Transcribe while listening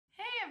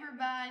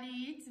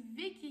everybody, it's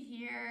Vicky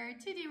here.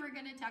 Today we're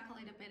going to talk a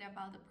little bit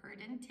about the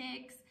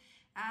PURDENTIX.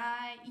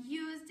 I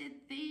used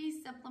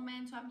this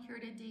supplement, so I'm here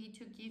today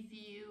to give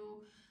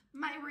you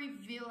my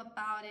review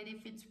about it,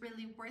 if it's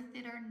really worth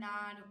it or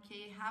not.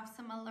 Okay, have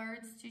some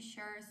alerts to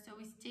share, so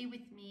stay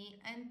with me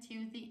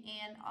until the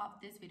end of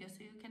this video so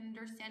you can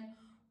understand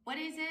what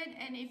is it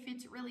and if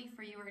it's really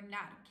for you or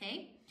not.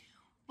 Okay,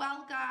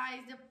 well guys,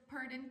 the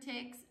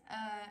PURDENTIX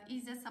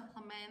is a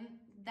supplement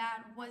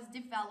that was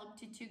developed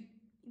to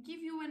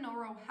give you an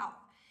oral health,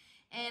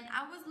 and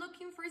I was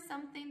looking for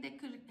something that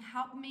could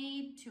help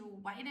me to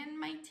whiten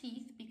my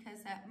teeth because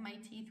my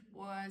teeth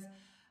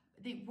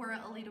were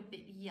a little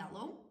bit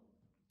yellow,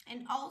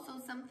 and also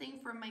something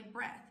for my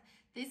breath.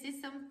 This is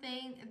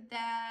something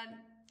that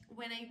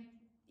when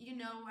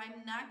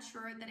I'm not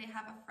sure that I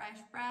have a fresh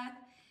breath,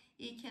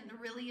 it can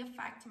really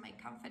affect my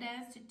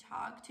confidence to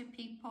talk to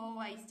people.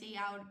 I stay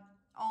out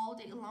all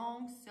day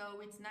long, so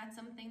it's not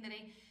something that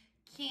I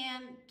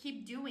can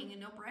keep doing,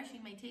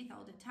 brushing my teeth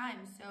all the time.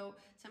 So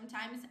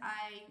sometimes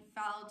I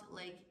felt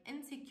like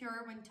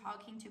insecure when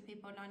talking to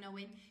people, not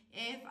knowing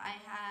if I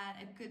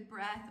had a good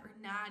breath or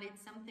not.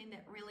 It's something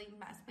that really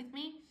messed with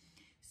me.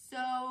 So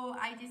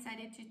I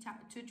decided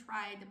to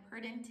try the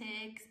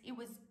PURDENTIX. It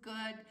was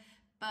good,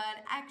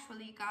 but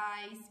actually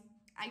guys,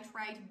 I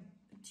tried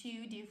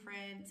 2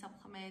 different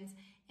supplements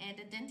and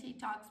the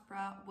DENTITOX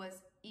Pro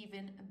was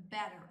even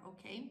better.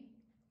 Okay,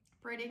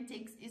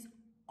 PURDENTIX is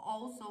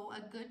also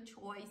a good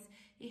choice.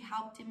 It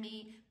helped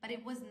me, but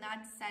it was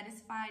not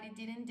satisfied. It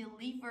didn't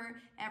deliver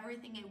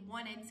everything I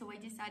wanted, so I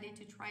decided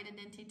to try the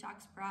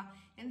DENTITOX Pro,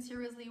 and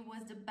seriously, it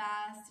was the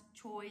best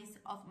choice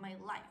of my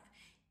life.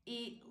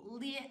 It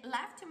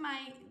left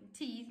my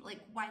teeth like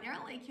whiter,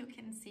 like you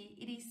can see.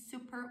 It is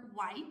super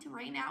white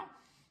right now,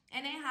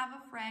 and I have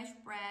a fresh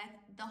breath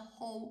the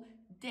whole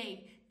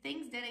day.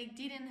 Things that I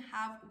didn't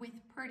have with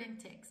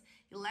PURDENTIX.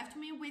 It left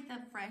me with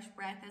a fresh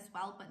breath as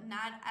well, but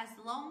not as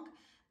long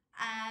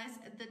as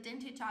the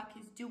DENTITOX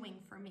is doing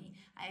for me.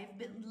 I've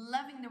been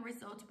loving the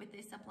results with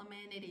this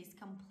supplement. It is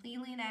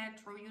completely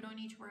natural. You don't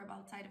need to worry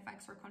about side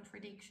effects or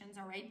contradictions,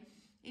 all right?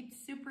 It's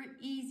super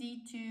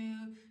easy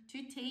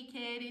to take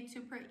it. It's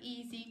super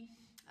easy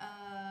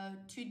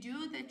to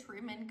do the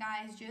treatment,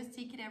 guys. Just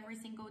take it every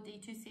single day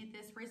to see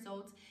this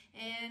results,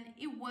 and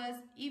it was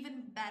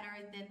even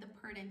better than the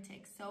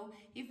PURDENTIX. So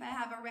if I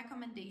have a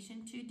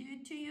recommendation to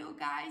do to you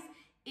guys,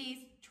 is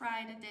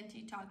try the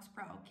DENTITOX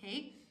Pro.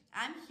 Okay,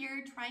 I'm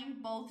here trying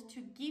both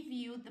to give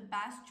you the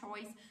best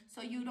choice,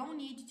 so you don't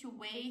need to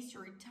waste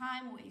your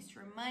time, waste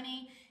your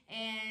money.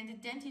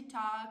 And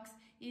DENTITOX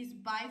is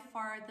by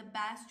far the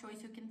best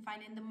choice you can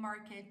find in the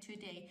market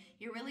today.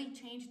 It really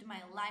changed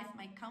my life,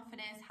 my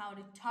confidence, how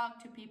to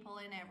talk to people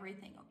and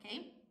everything.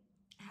 Okay,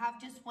 I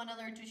have just one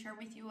alert to share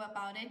with you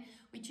about it,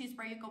 which is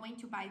where you're going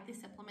to buy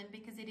this supplement,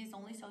 because it is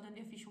only sold on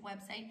the official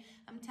website.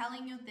 I'm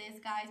telling you this,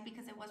 guys,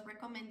 because I was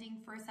recommending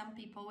for some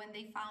people when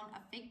they found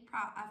a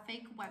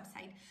fake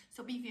website.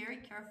 So be very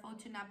careful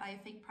to not buy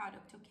a fake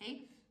product,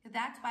 okay?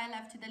 That's why I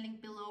left the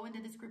link below in the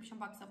description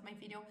box of my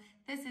video.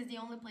 This is the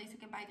only place you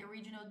can buy the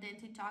original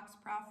DENTITOX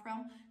Pro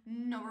from,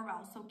 nowhere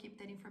else, so keep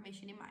that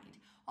information in mind.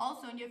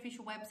 Also, on the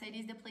official website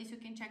is the place you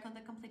can check on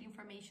the complete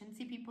information,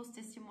 see people's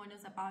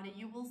testimonials about it.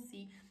 You will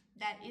see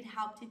that it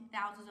helped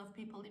thousands of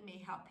people. It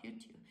may help you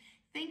too.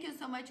 Thank you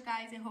so much,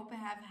 guys. I hope I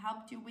have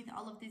helped you with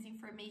all of this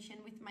information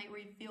with my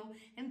review,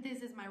 and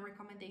this is my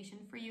recommendation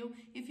for you.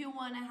 If you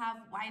want to have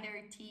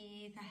whiter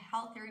teeth,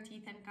 healthier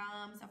teeth and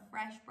gums, a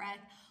fresh breath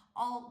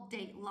all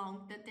day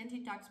long, the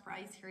DENTITOX Pro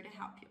is here to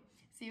help you.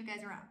 See you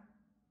guys around.